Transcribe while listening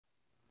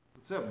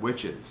What's up,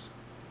 witches?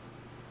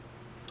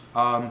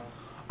 I'm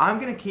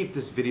gonna keep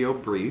this video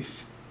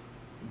brief,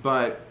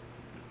 but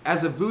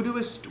as a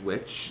voodooist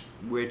witch,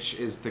 which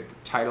is the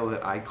title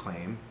that I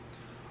claim,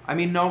 I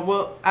mean, no,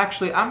 well,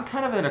 actually, I'm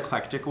kind of an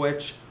eclectic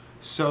witch,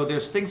 so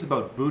there's things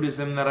about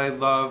Buddhism that I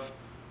love,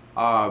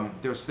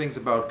 there's things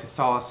about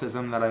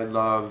Catholicism that I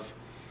love,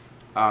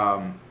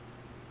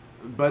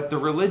 but the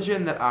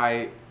religion that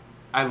I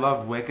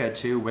love Wicca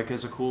too.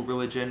 Wicca's a cool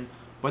religion,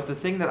 but the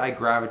thing that I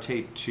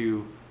gravitate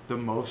to the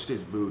most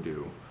is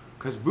voodoo,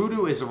 because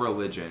voodoo is a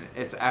religion.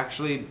 It's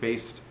actually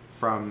based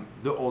from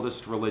the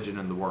oldest religion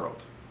in the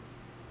world.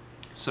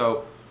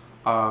 So,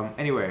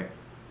 anyway,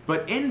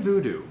 but in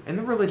voodoo, in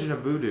the religion of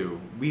voodoo,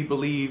 we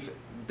believe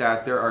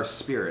that there are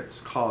spirits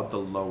called the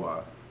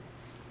Loa.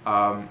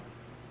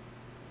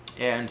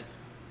 And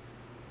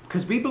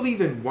because we believe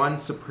in one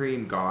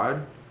supreme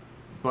God,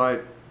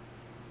 but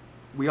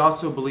we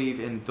also believe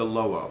in the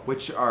Loa,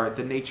 which are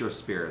the nature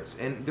spirits.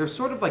 And they're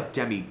sort of like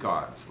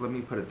demigods, let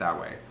me put it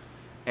that way.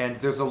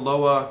 And there's a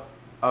Loa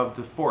of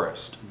the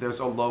forest. There's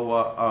a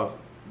Loa of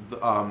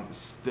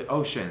the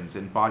oceans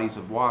and bodies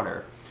of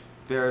water.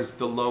 There's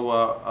the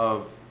Loa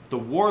of the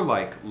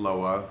warlike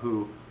Loa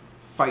who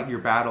fight your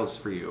battles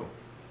for you.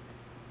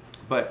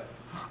 But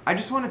I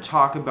just want to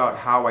talk about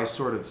how I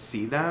sort of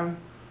see them,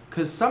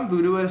 because some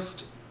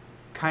voodooists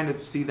kind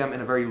of see them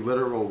in a very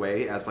literal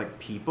way as like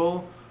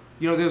people.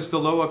 You know, there's the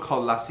Loa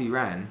called La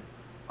Sirène,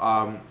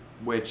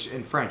 which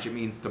in French it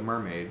means the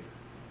mermaid,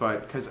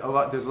 but because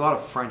there's a lot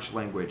of French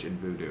language in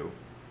voodoo.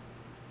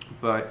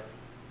 But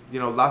you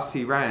know, La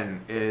Sirène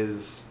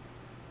is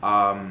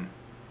a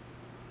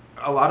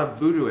lot of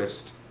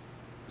voodooists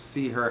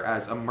see her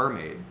as a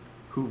mermaid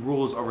who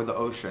rules over the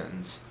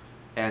oceans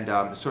and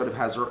sort of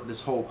has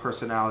this whole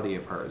personality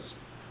of hers.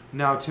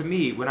 Now, to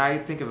me, when I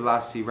think of La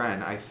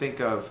Sirène, I think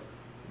of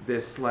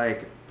this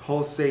like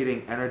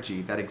pulsating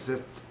energy that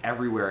exists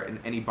everywhere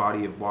in any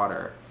body of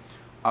water,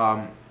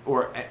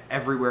 or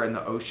everywhere in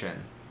the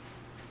ocean.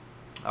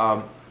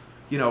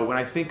 You know, when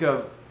I think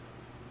of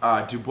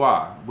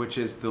Dubois, which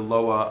is the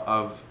Loa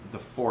of the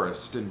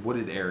forest and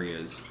wooded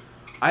areas,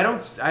 I don't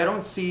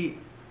see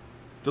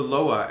the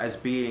Loa as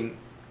being,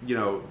 you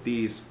know,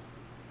 these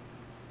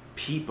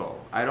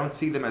people. I don't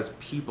see them as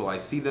people. I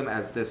see them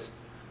as this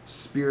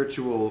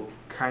spiritual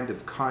kind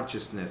of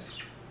consciousness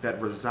that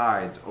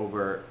resides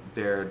over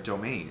their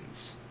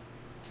domains.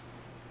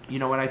 You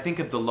know, when I think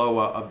of the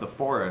Loa of the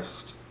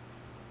forest,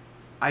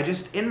 I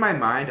just, in my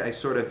mind, I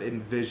sort of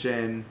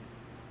envision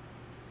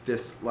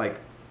this like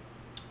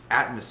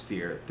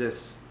atmosphere,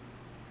 this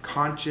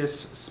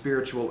conscious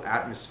spiritual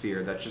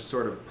atmosphere that just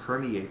sort of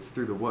permeates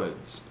through the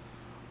woods.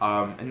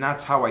 And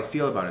that's how I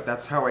feel about it.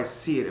 That's how I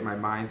see it in my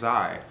mind's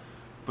eye.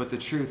 But the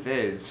truth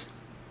is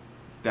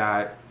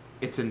that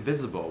it's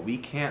invisible. We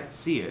can't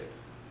see it.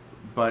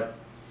 But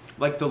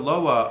like the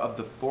Loa of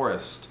the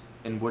forest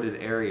in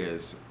wooded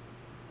areas,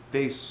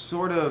 they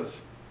sort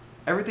of,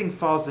 everything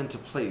falls into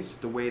place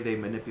the way they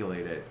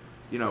manipulate it.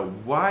 You know,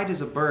 why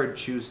does a bird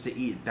choose to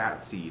eat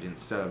that seed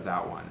instead of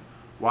that one?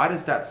 Why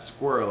does that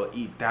squirrel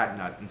eat that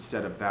nut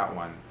instead of that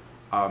one?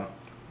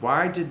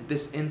 Why did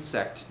this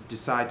insect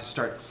decide to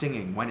start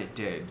singing when it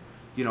did?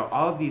 You know,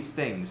 all of these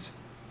things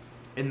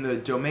in the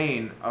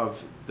domain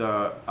of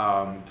the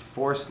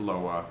forest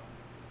Loa,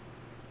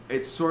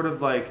 it's sort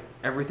of like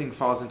everything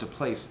falls into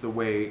place the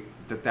way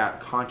that that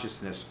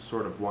consciousness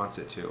sort of wants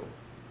it to.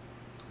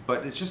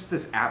 But it's just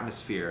this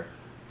atmosphere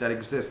that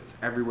exists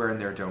everywhere in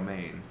their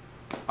domain.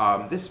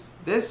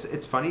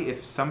 It's funny,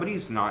 if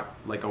somebody's not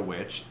like a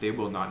witch, they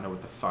will not know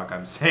what the fuck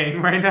I'm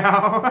saying right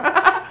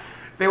now.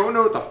 They won't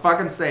know what the fuck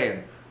I'm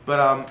saying.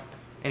 But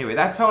anyway,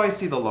 that's how I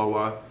see the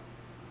Loa.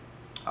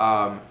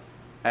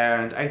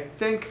 And I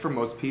think for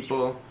most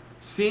people,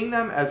 seeing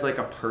them as like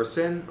a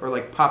person, or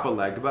like Papa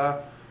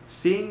Legba,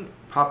 seeing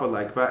Papa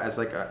Legba as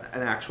like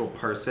an actual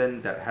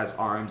person that has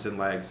arms and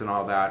legs and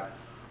all that,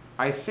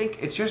 I think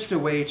it's just a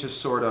way to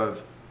sort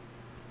of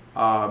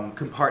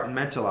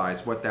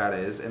compartmentalize what that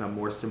is in a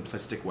more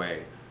simplistic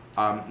way.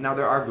 Now,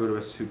 there are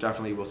voodooists who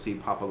definitely will see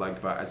Papa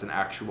Legba as an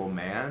actual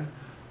man,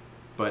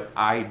 but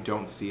I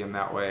don't see him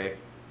that way.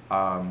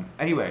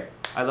 Anyway,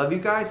 I love you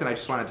guys, and I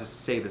just wanted to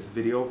say this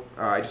video,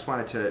 I just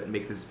wanted to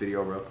make this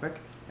video real quick,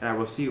 and I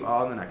will see you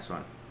all in the next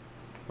one.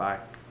 Bye.